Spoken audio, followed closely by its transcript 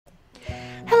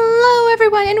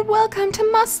and welcome to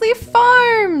Mossy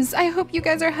Farms! I hope you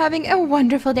guys are having a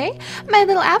wonderful day. My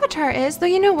little avatar is, though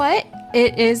you know what?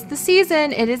 It is the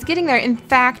season. It is getting there. In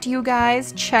fact, you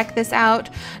guys, check this out.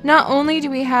 Not only do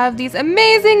we have these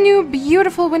amazing new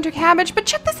beautiful winter cabbage, but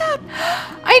check this out!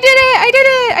 I did it! I did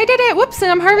it! I did it! Whoops, and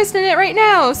I'm harvesting it right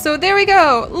now. So there we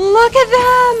go. Look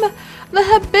at them! The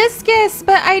hibiscus,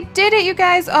 but I did it, you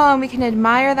guys. Oh, and we can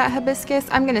admire that hibiscus.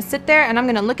 I'm gonna sit there and I'm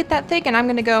gonna look at that thing and I'm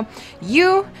gonna go,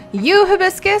 you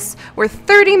hibiscus, we're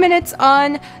 30 minutes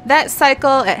on that cycle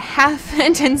at half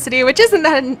intensity, which isn't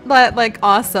that like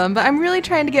awesome, but I'm really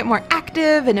trying to get more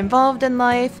active and involved in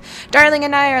life. Darling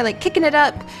and I are like kicking it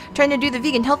up, trying to do the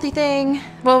vegan healthy thing.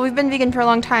 Well, we've been vegan for a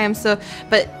long time, so,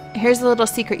 but here's a little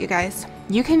secret, you guys.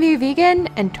 You can be vegan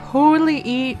and totally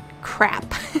eat crap.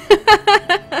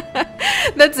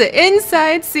 That's an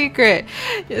inside secret.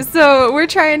 So we're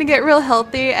trying to get real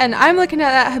healthy, and I'm looking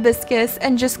at that hibiscus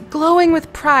and just glowing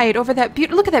with pride over that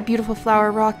look at that beautiful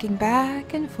flower rocking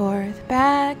back and forth,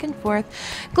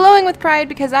 glowing with pride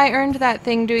because I earned that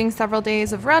thing doing several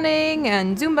days of running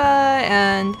and Zumba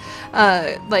and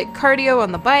like cardio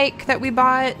on the bike that we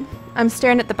bought. I'm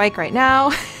staring at the bike right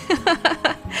now.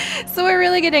 So we're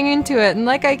really getting into it, and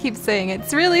like I keep saying,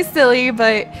 it's really silly,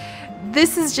 but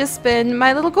this has just been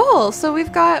my little goal. So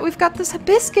we've got this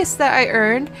hibiscus that I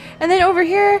earned, and then over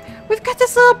here we've got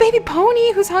this little baby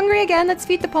pony who's hungry again. Let's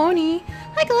feed the pony.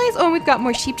 Hi guys. Oh, and we've got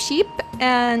more sheep,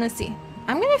 and let's see.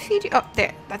 I'm gonna feed you. Oh,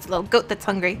 there. That's a little goat that's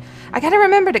hungry. I gotta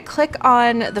remember to click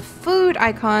on the food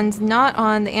icons, not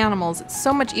on the animals. It's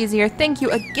so much easier. Thank you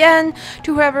again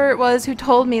to whoever it was who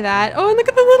told me that. Oh, and look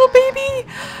at the little baby.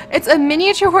 It's a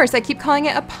miniature horse. I keep calling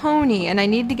it a pony, and I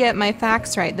need to get my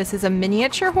facts right. This is a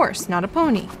miniature horse, not a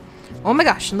pony. Oh my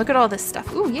gosh, and look at all this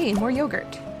stuff. Ooh, yay, more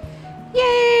yogurt.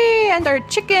 Yay! And our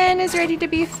chicken is ready to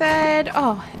be fed.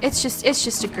 Oh, it's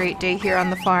just a great day here on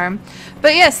the farm.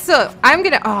 But yes, so I'm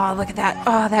gonna, oh, look at that.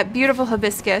 Oh, that beautiful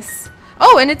hibiscus.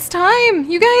 Oh, and it's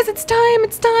time! You guys, it's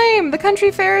time! The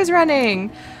country fair is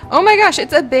running. Oh my gosh,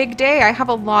 it's a big day. I have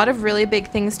a lot of really big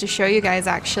things to show you guys,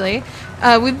 actually.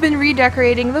 We've been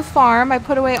redecorating the farm. I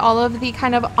put away all of the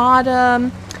kind of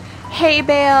autumn hay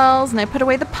bales, and I put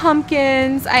away the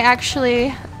pumpkins. I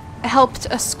actually helped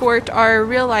escort our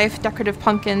real-life decorative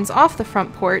pumpkins off the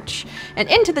front porch and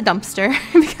into the dumpster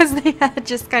because they had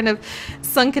just kind of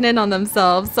sunken in on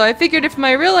themselves. So I figured if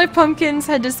my real-life pumpkins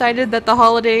had decided that the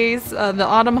holidays, the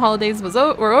autumn holidays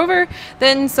were over,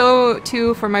 then so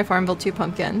too for my Farmville 2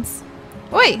 pumpkins.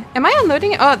 Wait, am I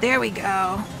unloading it? Oh, there we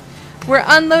go. We're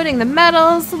unloading the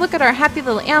metals. Look at our happy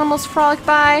little animals frolic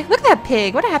by. Look at that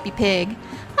pig. What a happy pig.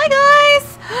 Hi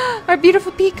guys! Our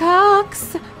beautiful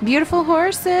peacocks, beautiful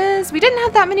horses. We didn't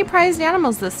have that many prized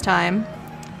animals this time.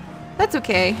 That's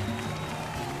okay.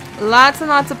 Lots and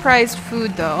lots of prized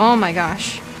food though. Oh my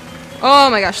gosh. Oh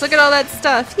my gosh, look at all that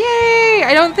stuff. Yay!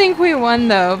 I don't think we won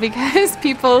though because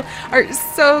people are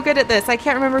so good at this. I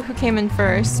can't remember who came in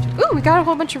first. Ooh, we got a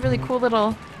whole bunch of really cool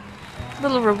little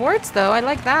rewards though. I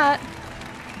like that.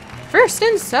 First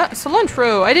in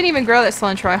cilantro. I didn't even grow that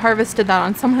cilantro. I harvested that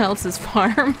on someone else's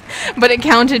farm, but it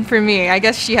counted for me. I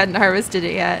guess she hadn't harvested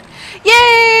it yet.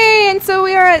 Yay! And so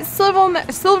we are at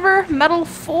silver medal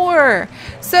 4.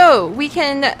 So we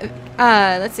can,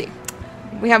 let's see.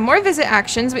 We have more visit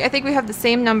actions. I think we have the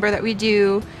same number that we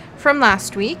do from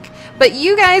last week. But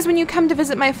you guys, when you come to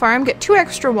visit my farm, get 2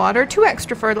 extra water, 2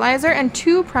 extra fertilizer, and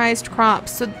 2 prized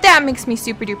crops. So that makes me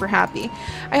super duper happy.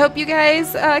 I hope you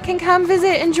guys can come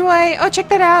visit, enjoy. Oh, check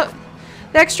that out.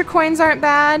 The extra coins aren't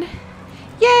bad.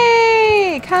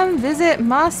 Yay! Come visit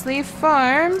Mossy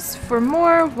Farms for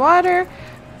more water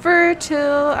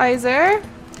fertilizer.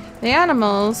 The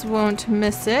animals won't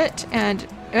miss it, and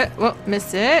it won't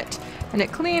miss it. And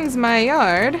it cleans my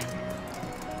yard.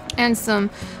 And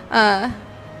some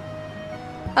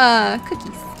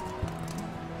cookies.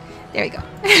 There we go.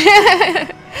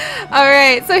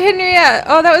 Alright, so Henriette.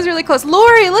 Oh, that was really close.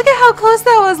 Lori, look at how close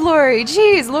that was, Lori.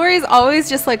 Jeez, Lori's always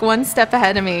just like one step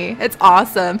ahead of me. It's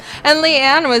awesome. And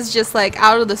Leanne was just like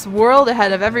out of this world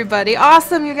ahead of everybody.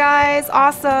 Awesome, you guys.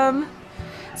 Awesome.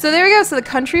 So there we go. So the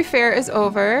country fair is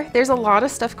over. There's a lot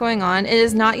of stuff going on. It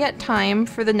is not yet time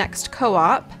for the next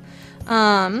co-op.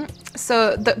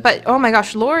 But oh my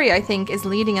gosh, Lori I think is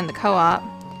leading in the co-op.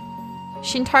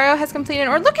 Shintaro has completed,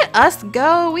 or look at us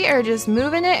go. We are just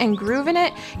moving it and grooving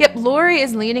it. Yep, Lori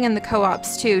is leading in the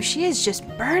co-ops too. She is just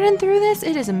burning through this.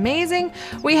 It is amazing.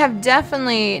 We have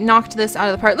definitely knocked this out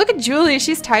of the park. Look at Julie.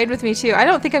 She's tied with me too. I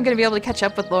don't think I'm going to be able to catch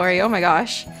up with Lori. Oh my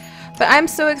gosh. But I'm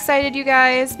so excited, you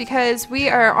guys, because we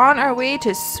are on our way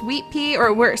to Sweet Pea,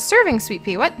 or we're serving Sweet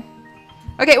Pea. What?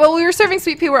 Okay, well, we were serving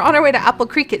Sweet Pea. We're on our way to Apple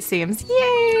Creek, it seems.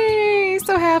 Yay!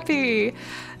 so happy.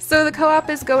 So the co-op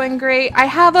is going great. I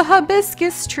have a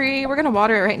hibiscus tree. We're gonna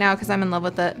water it right now because I'm in love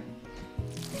with it.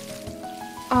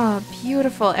 Oh,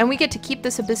 beautiful. And we get to keep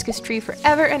this hibiscus tree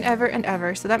forever and ever and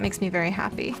ever. So that makes me very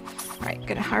happy. All right,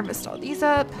 gonna harvest all these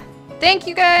up. Thank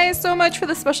you guys so much for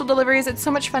the special deliveries. It's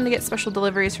so much fun to get special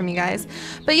deliveries from you guys.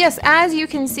 But yes, as you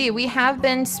can see, we have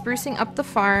been sprucing up the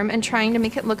farm and trying to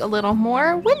make it look a little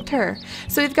more winter.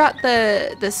 So we've got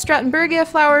the Strattenbergia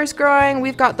flowers growing.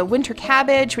 We've got the winter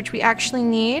cabbage, which we actually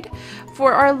need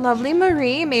for our lovely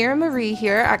Marie. Mayor Marie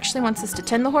here actually wants us to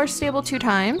tend the horse stable 2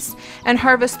 times and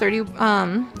harvest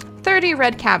 30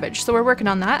 red cabbage. So we're working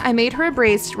on that. I made her a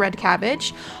braised red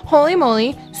cabbage. Holy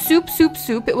moly, soup, soup,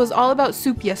 soup. It was all about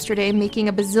soup yesterday, making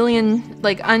a bazillion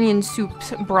like onion soup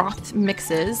broth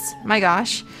mixes. My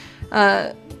gosh.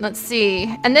 Let's see.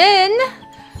 And then,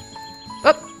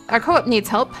 oh, our co-op needs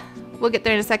help. We'll get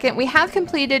there in a second. We have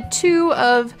completed 2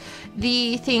 of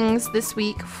the things this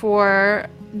week for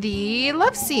the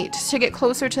love seat to get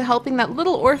closer to helping that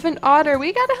little orphaned otter.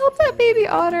 We gotta help that baby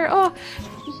otter. Oh,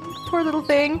 poor little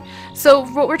thing. So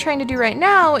what we're trying to do right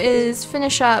now is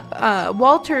finish up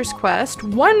Walter's quest,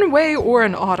 One Way or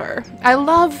an Otter. I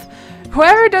love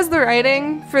whoever does the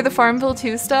writing for the Farmville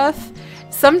 2 stuff.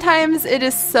 Sometimes it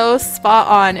is so spot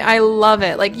on. I love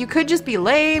it. Like, you could just be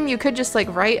lame, you could just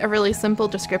like write a really simple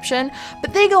description,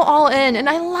 but they go all in and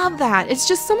I love that. It's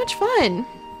just so much fun.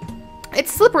 It's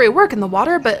slippery work in the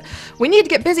water, but we need to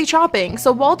get busy chopping.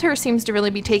 So Walter seems to really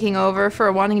be taking over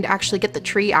for wanting to actually get the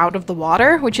tree out of the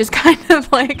water, which is kind of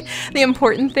like the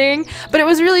important thing. But it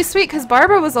was really sweet because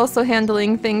Barbara was also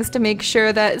handling things to make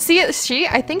sure that,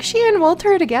 I think she and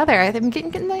Walter are together. I'm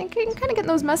kind of getting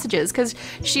those messages because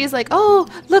she's like, oh,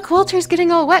 look, Walter's getting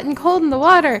all wet and cold in the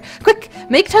water. Quick,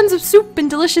 make tons of soup and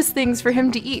delicious things for him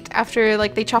to eat after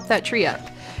like they chop that tree up.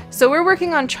 So we're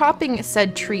working on chopping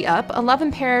said tree up.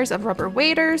 11 pairs of rubber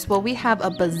waders. Well, we have a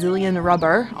bazillion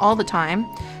rubber all the time,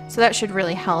 so that should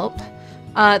really help.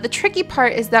 The tricky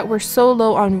part is that we're so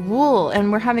low on wool,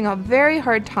 and we're having a very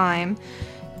hard time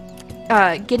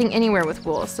getting anywhere with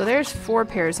wool. So there's 4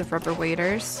 pairs of rubber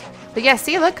waders. But yeah,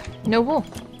 see, look, no wool.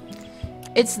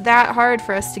 It's that hard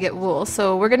for us to get wool,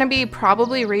 so we're gonna be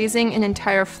probably raising an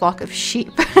entire flock of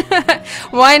sheep.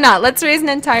 Why not? Let's raise an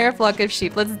entire flock of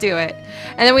sheep. Let's do it.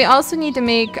 And then we also need to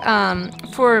make,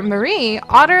 for Marie,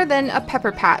 Otter then a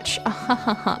pepper patch.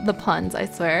 The puns, I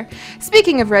swear.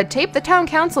 Speaking of red tape, the town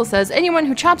council says anyone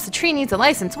who chops a tree needs a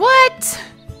license. What?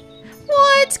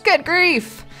 What? Good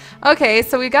grief. Okay,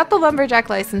 so we got the lumberjack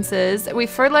licenses, we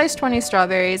fertilized 20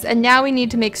 strawberries, and now we need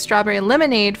to make strawberry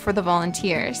lemonade for the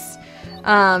volunteers.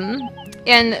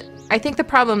 And I think the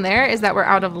problem there is that we're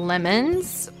out of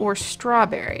lemons or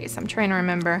strawberries. I'm trying to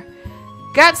remember.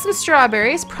 Got some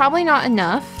strawberries, probably not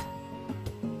enough.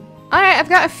 Alright, I've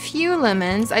got a few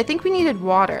lemons. I think we needed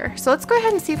water. So let's go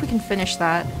ahead and see if we can finish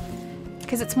that,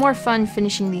 because it's more fun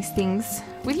finishing these things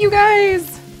with you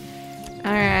guys.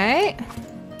 Alright.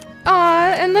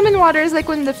 Aw, and lemon water is like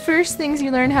one of the first things you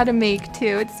learn how to make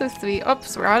too. It's so sweet.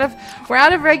 Oops, we're out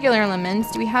of regular lemons.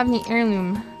 Do we have any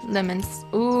heirloom lemons?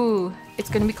 Ooh, it's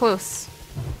gonna be close.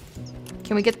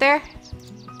 Can we get there?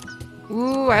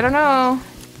 Ooh, I don't know.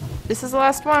 This is the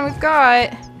last one we've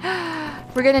got.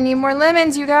 We're gonna need more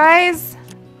lemons, you guys.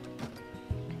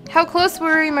 How close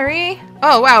were we, Marie?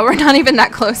 Oh wow, we're not even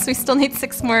that close. We still need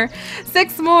 6 more.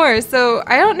 6 more. So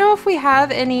I don't know if we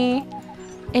have any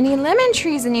lemon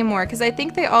trees anymore, because I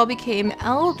think they all became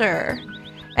elder.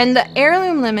 And the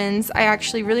heirloom lemons, I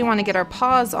actually really want to get our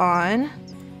paws on.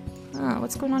 Oh,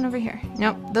 what's going on over here?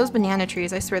 Nope, those banana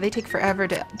trees, I swear, they take forever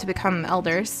to become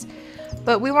elders.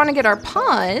 But we want to get our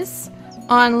paws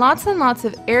on lots and lots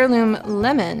of heirloom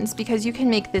lemons, because you can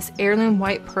make this heirloom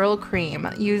white pearl cream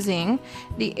using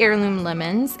the heirloom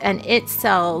lemons, and it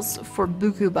sells for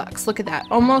buku bucks. Look at that.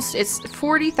 Almost, it's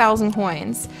 40,000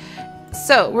 coins.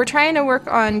 So we're trying to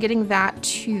work on getting that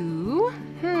too.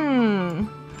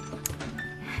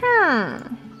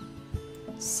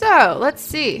 So let's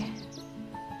see.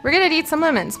 We're gonna need some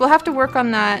lemons. We'll have to work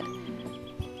on that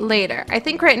later. I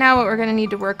think right now what we're gonna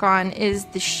need to work on is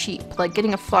the sheep, like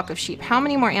getting a flock of sheep. How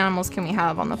many more animals can we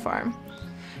have on the farm?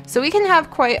 So we can have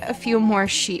quite a few more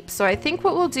sheep. So I think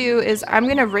what we'll do is I'm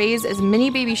gonna raise as many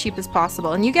baby sheep as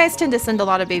possible. And you guys tend to send a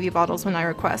lot of baby bottles when I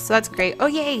request, so that's great. Oh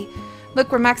yay! Look,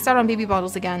 we're maxed out on baby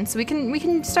bottles again. So we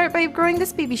can start by growing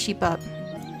this baby sheep up.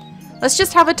 Let's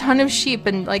just have a ton of sheep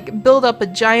and like build up a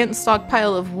giant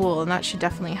stockpile of wool, and that should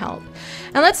definitely help.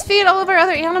 And let's feed all of our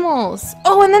other animals.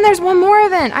 Oh, and then there's one more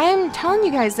event. I am telling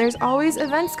you guys, there's always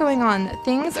events going on.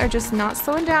 Things are just not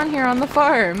slowing down here on the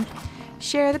farm.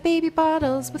 Share the baby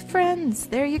bottles with friends.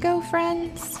 There you go,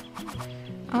 friends.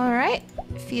 All right.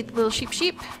 Feed the little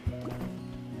sheep.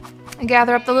 And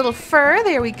gather up the little fur.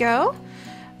 There we go.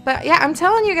 But yeah, I'm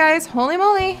telling you guys, holy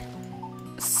moly.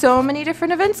 So many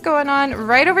different events going on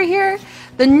right over here.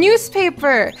 The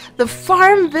newspaper, the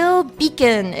Farmville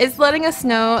Beacon, is letting us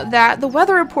know that the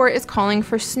weather report is calling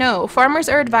for snow. Farmers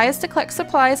are advised to collect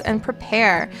supplies and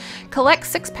prepare. Collect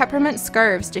 6 peppermint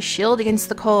scarves to shield against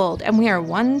the cold. And we are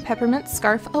 1 peppermint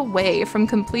scarf away from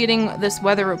completing this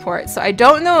weather report. So I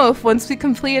don't know if once we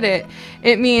complete it,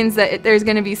 it means that there's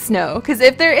going to be snow. Because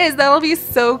if there is, that'll be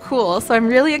so cool. So I'm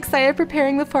really excited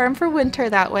preparing the farm for winter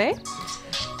that way.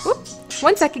 Whoop.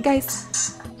 1 second, guys.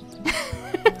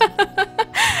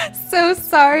 So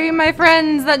sorry, my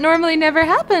friends. That normally never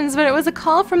happens, but it was a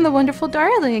call from the wonderful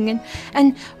Darling.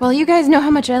 And well, you guys know how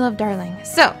much I love Darling.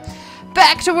 So,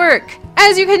 back to work.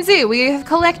 As you can see, we have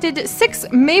collected 6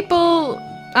 maple...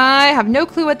 I have no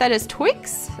clue what that is.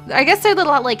 Twigs? I guess they're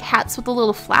little like hats with the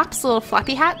little flaps, little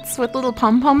flappy hats with little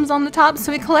pom-poms on the top,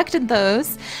 so we collected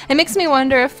those. It makes me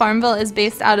wonder if Farmville is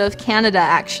based out of Canada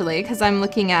actually, because I'm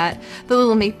looking at the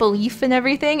little maple leaf and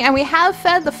everything, and we have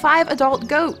fed the 5 adult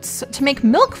goats to make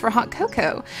milk for hot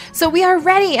cocoa. So we are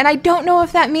ready, and I don't know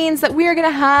if that means that we are going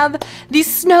to have the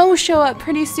snow show up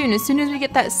pretty soon as we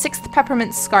get that 6th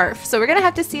peppermint scarf. So we're going to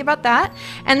have to see about that.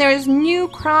 And there's new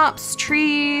crops,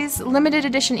 trees, limited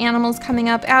edition animals coming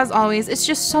up as always. It's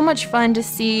just so much fun to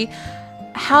see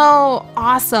how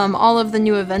awesome all of the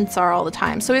new events are all the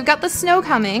time. So we've got the snow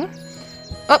coming.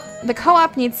 Oh, the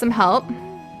co-op needs some help.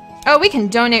 Oh, we can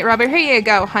donate rubber. Here you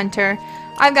go, Hunter.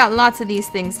 I've got lots of these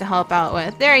things to help out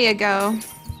with. There you go.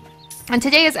 And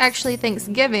today is actually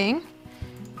Thanksgiving.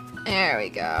 There we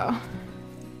go.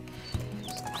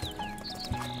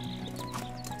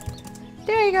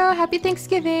 There you go. Happy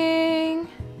Thanksgiving.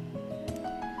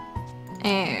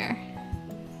 There.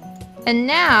 And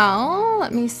now,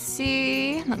 let me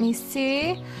see.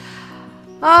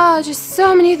 Oh, just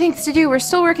so many things to do. We're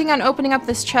still working on opening up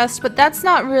this chest, but that's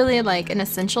not really like an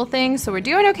essential thing, so we're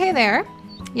doing okay there.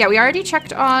 Yeah, we already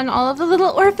checked on all of the little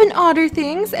orphan otter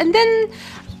things, and then...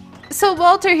 So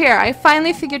Walter here, I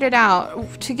finally figured it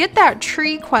out. To get that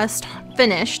tree quest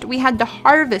finished, we had to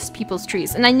harvest people's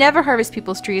trees. And I never harvest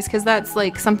people's trees because that's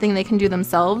like something they can do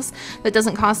themselves. That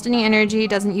doesn't cost any energy,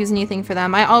 doesn't use anything for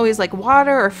them. I always like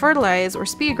water or fertilize or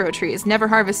speed grow trees, never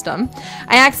harvest them.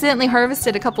 I accidentally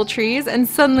harvested a couple trees and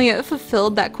suddenly it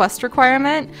fulfilled that quest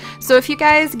requirement. So if you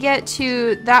guys get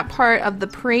to that part of the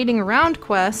parading around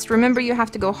quest, remember you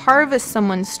have to go harvest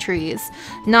someone's trees,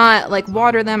 not like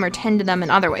water them or tend to them in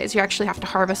other ways. You actually have to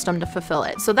harvest them to fulfill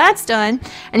it. So that's done,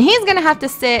 and he's gonna have to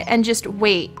sit and just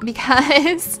wait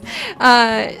because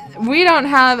we don't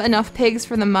have enough pigs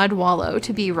for the mud wallow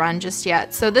to be run just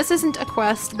yet. So this isn't a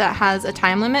quest that has a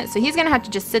time limit, so he's gonna have to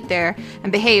just sit there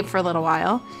and behave for a little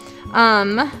while.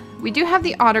 We do have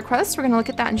the otter quest. We're gonna look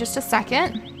at that in just a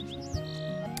second.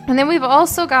 And then we've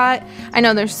also got, I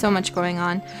know there's so much going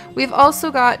on, we've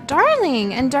also got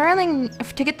Darling, and Darling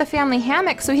to get the family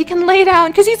hammock so he can lay down,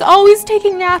 because he's always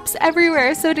taking naps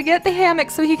everywhere, so to get the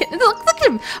hammock so he can, look at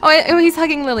him, oh he's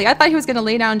hugging Lily. I thought he was going to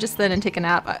lay down just then and take a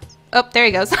nap. Oh, there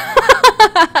he goes.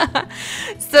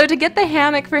 So to get the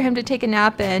hammock for him to take a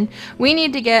nap in, we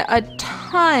need to get a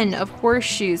ton of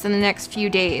horseshoes in the next few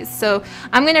days. So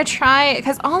I'm going to try,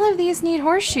 because all of these need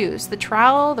horseshoes, the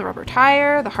trowel, the rubber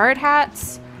tire, the hard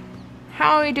hats.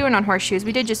 How are we doing on horseshoes?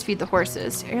 We did just feed the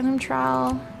horses. Heirloom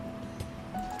trowel.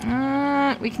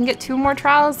 We can get 2 more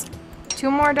trowels,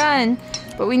 2 more done,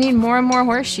 but we need more and more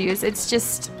horseshoes. It's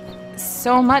just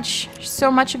so much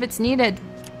of it's needed.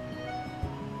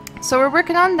 So we're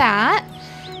working on that.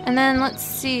 And then let's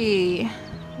see.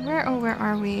 Where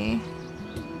are we?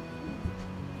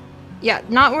 Yeah,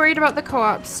 not worried about the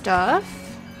co-op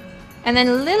stuff. And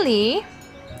then Lily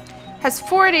has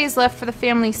 4 days left for the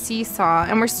family seesaw,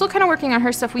 and we're still kind of working on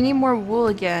her stuff. We need more wool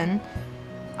again.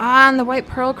 And the white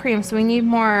pearl cream, so we need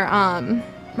more,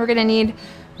 we're gonna need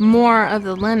more of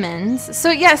the lemons. So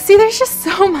yeah, see, there's just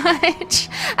so much.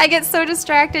 I get so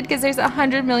distracted because there's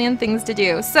 100 million things to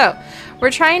do. So we're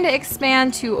trying to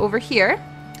expand to over here,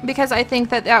 because I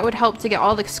think that that would help to get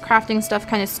all this crafting stuff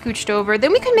kind of scooched over.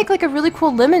 Then we could make like a really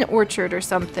cool lemon orchard or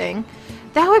something.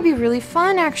 That would be really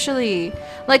fun, actually.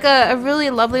 Like a really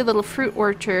lovely little fruit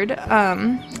orchard.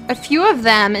 A few of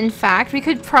them, in fact. We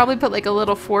could probably put like a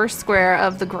little 4 square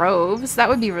of the groves. That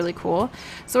would be really cool.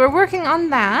 So we're working on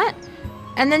that.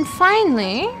 And then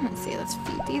finally, let's see, let's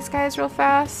feed these guys real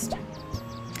fast.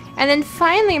 And then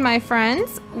finally, my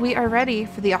friends, we are ready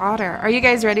for the otter. Are you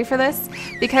guys ready for this?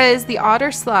 Because the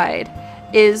otter slide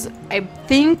is, I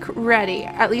think, ready.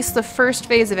 At least the first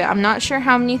phase of it. I'm not sure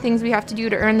how many things we have to do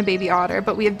to earn the baby otter,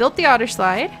 but we have built the otter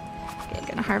slide. Okay, I'm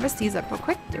gonna harvest these up real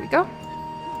quick. There we go.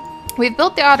 We've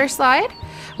built the otter slide.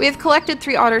 We have collected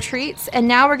 3 otter treats, and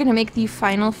now we're gonna make the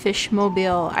final fish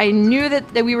mobile. I knew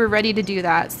that we were ready to do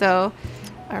that, so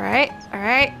all right,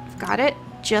 got it.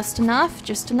 Just enough,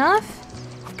 just enough.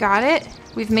 Got it.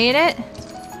 We've made it.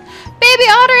 Baby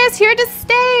otter is here to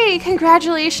stay!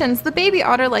 Congratulations, the baby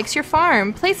otter likes your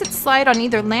farm. Place its slide on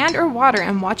either land or water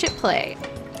and watch it play.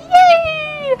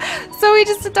 Yay! So we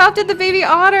just adopted the baby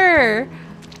otter.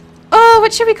 Oh,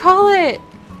 what should we call it?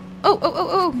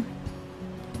 Oh.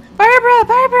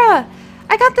 Barbara!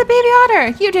 I got the baby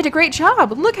otter! You did a great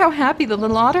job! Look how happy the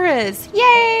little otter is!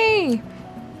 Yay!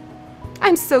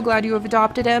 I'm so glad you have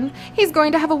adopted him. He's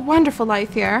going to have a wonderful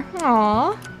life here.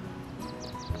 Aww.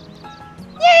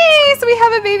 Yay! So we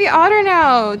have a baby otter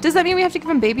now! Does that mean we have to give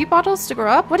him baby bottles to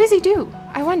grow up? What does he do?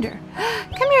 I wonder.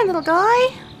 Come here, little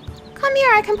guy! Come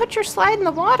here, I can put your slide in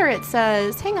the water, it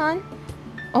says. Hang on.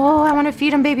 Oh, I want to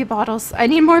feed him baby bottles. I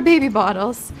need more baby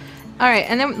bottles. Alright,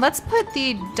 and then let's put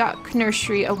the duck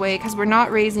nursery away because we're not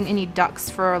raising any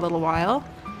ducks for a little while.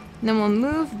 And then we'll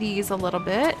move these a little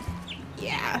bit.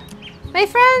 Yeah. My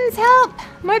friends, help!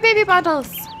 More baby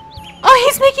bottles. Oh,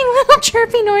 he's making little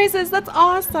chirpy noises. That's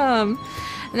awesome.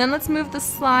 And then let's move the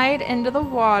slide into the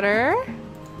water.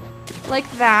 Like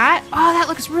that. Oh, that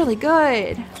looks really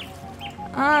good.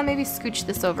 Maybe scooch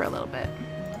this over a little bit.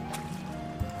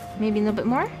 Maybe a little bit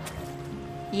more.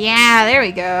 Yeah, there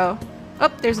we go.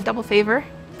 Oh, there's a double favor.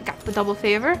 Got the double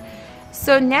favor.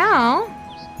 So now,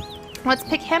 let's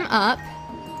pick him up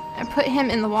and put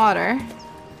him in the water.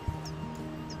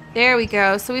 There we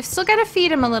go. So we've still got to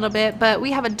feed him a little bit, but we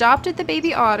have adopted the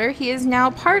baby otter. He is now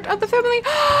part of the family.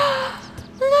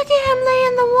 Look at him lay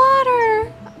in the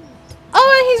water.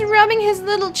 Oh, and he's rubbing his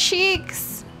little cheeks.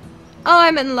 Oh,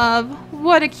 I'm in love.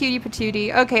 What a cutie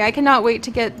patootie. Okay, I cannot wait to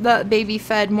get the baby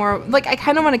fed more. Like, I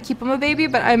kind of want to keep him a baby,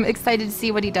 but I'm excited to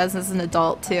see what he does as an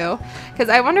adult too. Because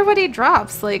I wonder what he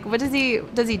drops. Like, what does he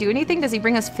do anything? Does he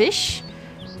bring us fish?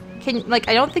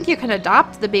 I don't think you can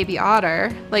adopt the baby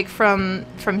otter, like, from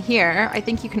here. I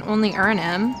think you can only earn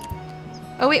him.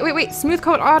 Oh, wait. Smooth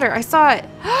coat otter. I saw it.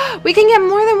 We can get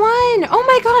more than one. Oh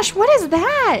my gosh, what is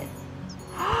that?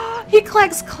 He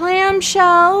collects clam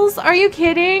shells. Are you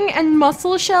kidding? And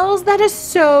mussel shells. That is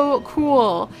so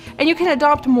cool. And you can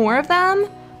adopt more of them.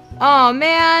 Oh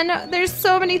man, there's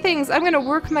so many things. I'm gonna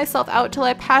work myself out till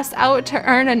I pass out to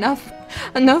earn enough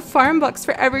farm bucks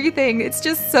for everything. It's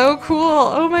just so cool.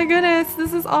 Oh my goodness,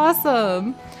 this is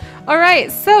awesome. All right,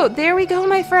 so there we go,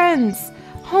 my friends.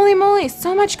 Holy moly,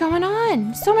 so much going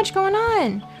on. So much going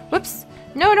on. Whoops.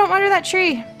 No, don't water that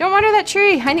tree. Don't water that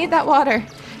tree. I need that water.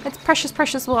 It's precious,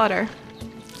 precious water.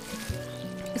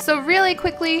 So really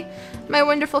quickly, my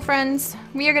wonderful friends,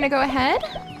 we are going to go ahead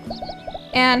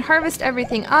and harvest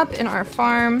everything up in our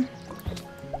farm.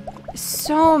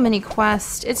 So many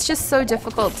quests. It's just so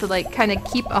difficult to like kind of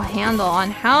keep a handle on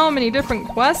how many different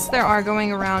quests there are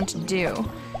going around to do.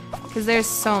 Because there's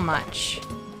so much.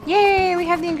 Yay! We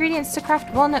have the ingredients to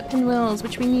craft walnut pinwheels,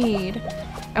 which we need.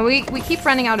 And we keep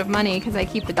running out of money because I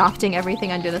keep adopting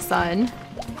everything under the sun.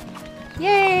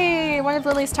 Yay! One of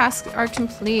Lily's tasks are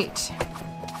complete.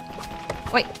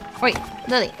 Wait,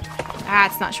 Lily. Ah,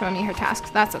 it's not showing me her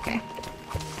tasks. That's okay.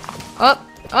 Up.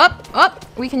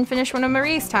 We can finish one of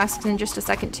Marie's tasks in just a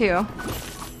second too.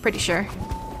 Pretty sure.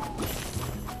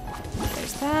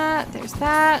 There's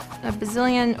that. A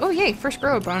bazillion. Oh yay, first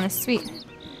grow bonus, sweet.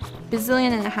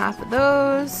 Bazillion and a half of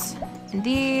those. And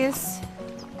these.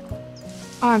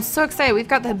 Oh, I'm so excited. We've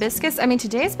got the hibiscus. I mean,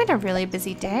 today's been a really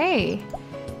busy day.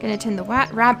 Gonna tend the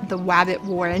wabbit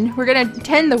warren. We're gonna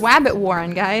tend the wabbit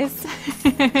warren, guys.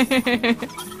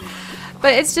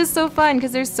 But it's just so fun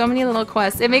because there's so many little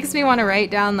quests. It makes me want to write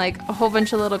down like a whole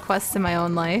bunch of little quests in my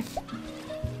own life.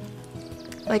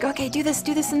 Like, okay, do this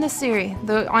in this series.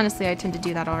 Though honestly, I tend to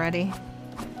do that already.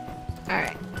 All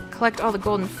right, collect all the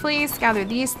golden fleece. Gather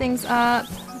these things up.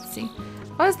 Let's see.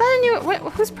 Oh, is that a new?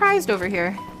 Who's prized over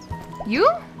here? You?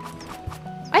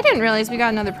 I didn't realize we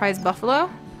got another prized buffalo.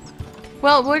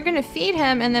 Well, we're gonna feed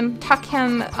him and then tuck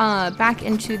him back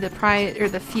into the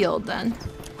field then.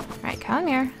 All right, come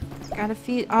here. Gotta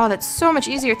feed. Oh, that's so much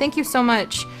easier. Thank you so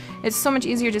much. It's so much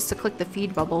easier just to click the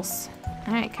feed bubbles.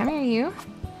 All right, come here, you.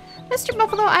 Mr.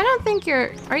 Buffalo, I don't think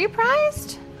you're... Are you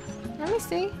prized? Let me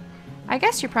see. I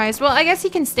guess you're prized. Well, I guess he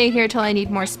can stay here till I need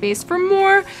more space for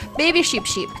more baby sheep.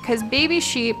 Because baby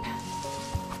sheep...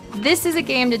 This is a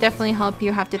game to definitely help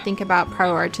you have to think about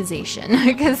prioritization.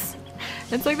 Because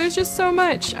it's like there's just so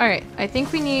much. All right, I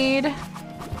think we need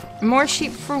more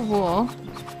sheep for wool.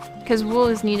 Because wool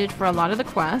is needed for a lot of the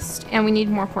quest, and we need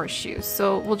more horseshoes.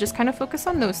 So we'll just kind of focus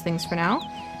on those things for now.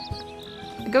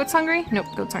 The goats hungry? Nope,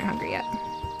 goats aren't hungry yet.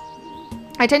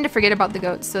 I tend to forget about the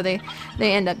goats, so they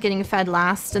end up getting fed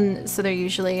last, and so they're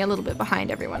usually a little bit behind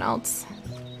everyone else.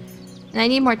 And I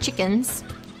need more chickens.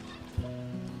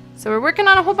 So we're working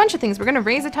on a whole bunch of things. We're gonna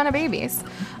raise a ton of babies.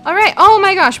 All right, oh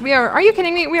my gosh, are you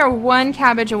kidding me? We are 1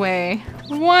 cabbage away.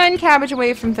 1 cabbage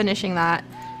away from finishing that.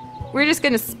 We're just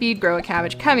gonna speed grow a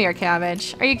cabbage. Come here,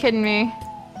 cabbage. Are you kidding me?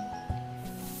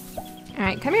 All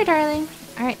right, come here, darling.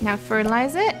 All right, now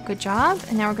fertilize it. Good job.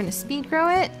 And now we're gonna speed grow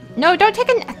it. No, don't take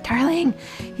a nap, darling.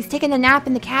 He's taking a nap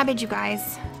in the cabbage, you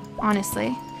guys.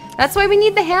 Honestly. That's why we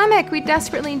need the hammock. We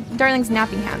desperately, darling's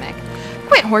napping hammock.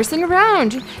 Quit horsing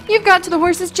around. You've got to the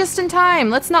horses just in time.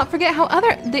 Let's not forget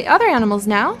the other animals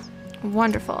now.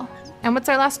 Wonderful. And what's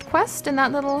our last quest in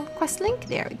that little quest link?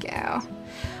 There we go.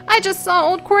 I just saw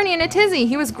old Corny in a tizzy.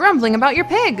 He was grumbling about your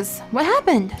pigs. What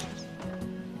happened?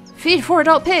 Feed 4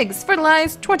 adult pigs.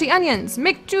 Fertilize 20 onions.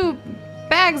 Make 2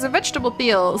 bags of vegetable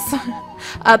peels.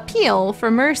 A peel for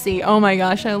mercy. Oh my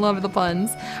gosh, I love the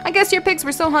puns. I guess your pigs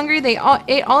were so hungry they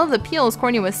ate all of the peels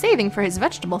Corny was saving for his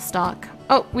vegetable stock.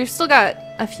 Oh, we've still got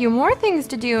a few more things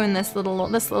to do in this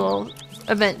little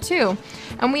event too.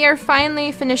 And we are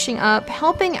finally finishing up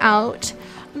helping out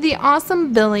the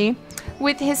awesome Billy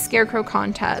with his scarecrow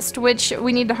contest, which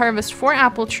we need to harvest 4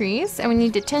 apple trees and we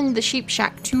need to tend the sheep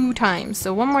shack 2 times.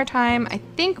 So one more time, I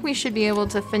think we should be able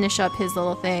to finish up his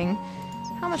little thing.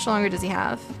 How much longer does he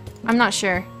have? I'm not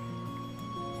sure.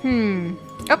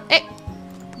 Oh, hey!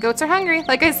 The goats are hungry.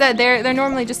 Like I said, they're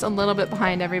normally just a little bit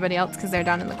behind everybody else because they're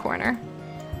down in the corner.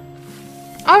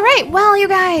 All right, well, you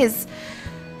guys,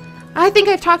 I think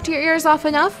I've talked to your ears off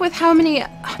enough with how many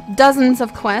dozens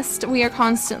of quests we are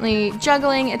constantly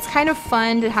juggling. It's kind of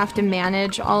fun to have to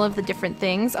manage all of the different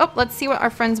things. Oh, let's see what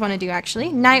our friends want to do, actually.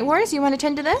 Night Wars, you want to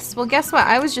tend to this? Well, guess what?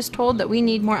 I was just told that we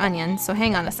need more onions, so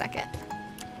hang on a second.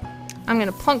 I'm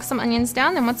going to plunk some onions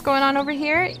down. And what's going on over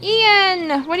here?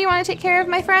 Ian, what do you want to take care of,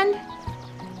 my friend?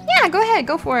 Yeah, go ahead.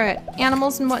 Go for it.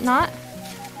 Animals and whatnot.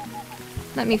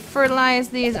 Let me fertilize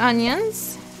these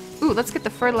onions. Ooh, let's get the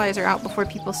fertilizer out before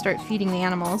people start feeding the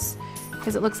animals,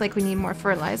 because it looks like we need more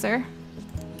fertilizer.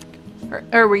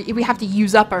 Or we have to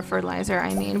use up our fertilizer,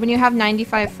 I mean. When you have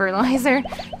 95 fertilizer,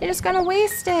 you're just gonna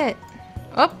waste it.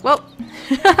 Oh, well.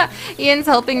 Ian's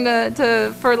helping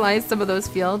to fertilize some of those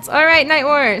fields. All right, Night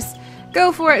Wars.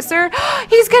 Go for it, sir.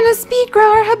 He's gonna speed grow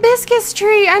our hibiscus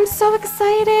tree. I'm so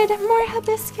excited. More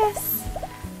hibiscus.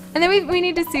 And then we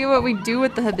need to see what we do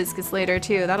with the hibiscus later,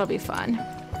 too. That'll be fun.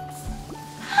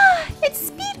 It's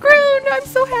speed grown! I'm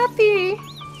so happy!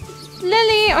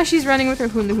 Lily! Oh, she's running with her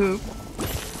hula hoop.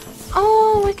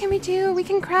 Oh, what can we do? We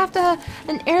can craft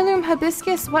an heirloom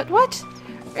hibiscus. What?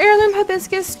 Heirloom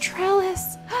hibiscus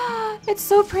trellis. It's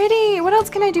so pretty. What else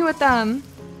can I do with them?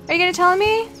 Are you gonna tell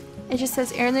me? It just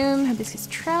says heirloom hibiscus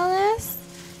trellis.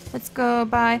 Let's go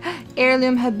buy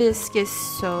heirloom hibiscus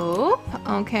soap.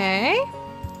 Okay.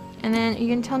 And then, are you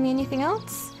gonna tell me anything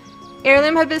else?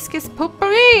 Heirloom hibiscus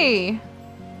potpourri.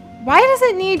 Why does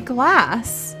it need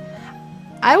glass?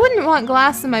 I wouldn't want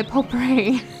glass in my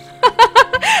potpourri.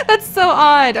 That's so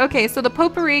odd. Okay, so the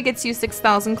potpourri gets you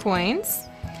 6,000 coins.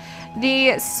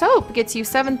 The soap gets you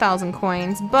 7,000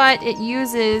 coins, but it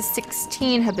uses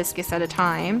 16 hibiscus at a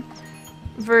time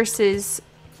versus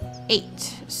 8.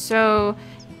 So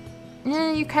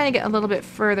you kind of get a little bit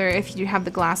further if you have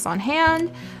the glass on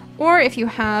hand, or if you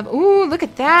have, ooh, look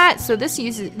at that. So this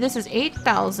is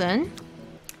 8,000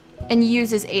 and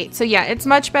uses 8. So yeah, it's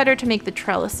much better to make the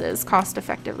trellises cost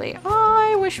effectively. Oh,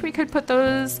 I wish we could put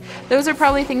those. Those are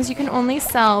probably things you can only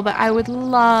sell, but I would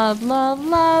love, love,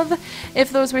 love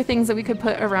if those were things that we could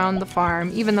put around the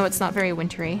farm, even though it's not very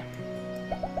wintry.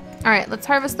 All right, let's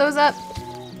harvest those up.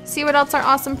 See what else our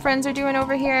awesome friends are doing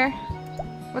over here.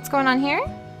 What's going on here?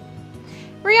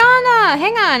 Rihanna,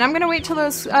 hang on. I'm gonna wait till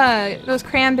those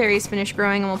cranberries finish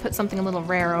growing, and we'll put something a little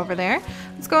rare over there.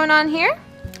 What's going on here?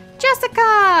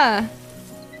 Jessica!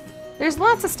 There's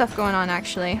lots of stuff going on,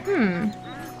 actually.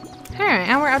 Alright,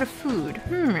 and we're out of food.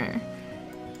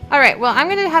 Alright, well, I'm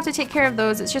gonna have to take care of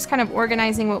those. It's just kind of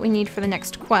organizing what we need for the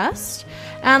next quest.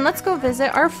 And let's go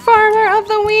visit our Farmer of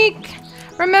the Week!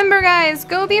 Remember, guys,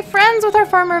 go be friends with our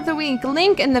Farmer of the Week.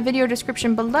 Link in the video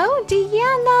description below.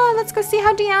 Deanna! Let's go see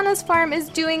how Deanna's farm is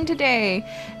doing today.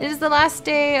 It is the last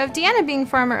day of Deanna being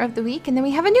Farmer of the Week, and then we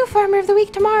have a new Farmer of the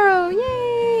Week tomorrow.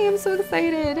 Yay! I'm so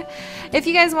excited. If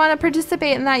you guys want to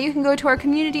participate in that, you can go to our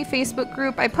community Facebook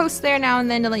group. I post there now and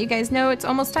then to let you guys know it's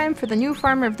almost time for the new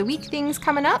Farmer of the Week things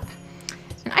coming up.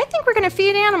 And I think we're going to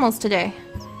feed animals today.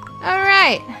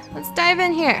 Alright, let's dive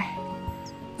in here.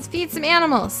 Let's feed some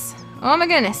animals. Oh my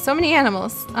goodness, so many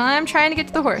animals. I'm trying to get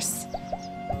to the horse.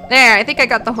 There, I think I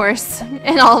got the horse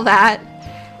and all that.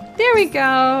 There we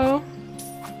go.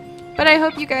 But I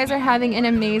hope you guys are having an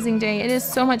amazing day. It is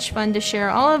so much fun to share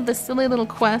all of the silly little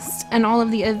quests and all of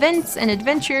the events and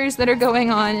adventures that are going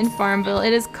on in Farmville.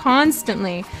 It is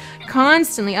constantly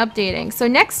updating. So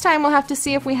next time we'll have to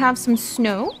see if we have some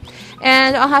snow,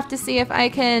 and I'll have to see if I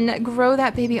can grow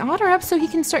that baby otter up so he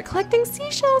can start collecting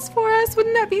seashells for us.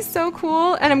 Wouldn't that be so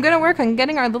cool? And I'm gonna work on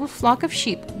getting our little flock of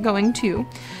sheep going too.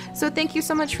 So thank you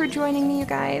so much for joining me, you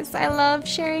guys. I love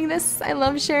sharing this. I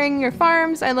love sharing your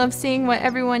farms. I love seeing what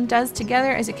everyone does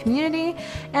together as a community.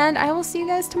 And I will see you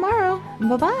guys tomorrow.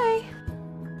 Bye-bye.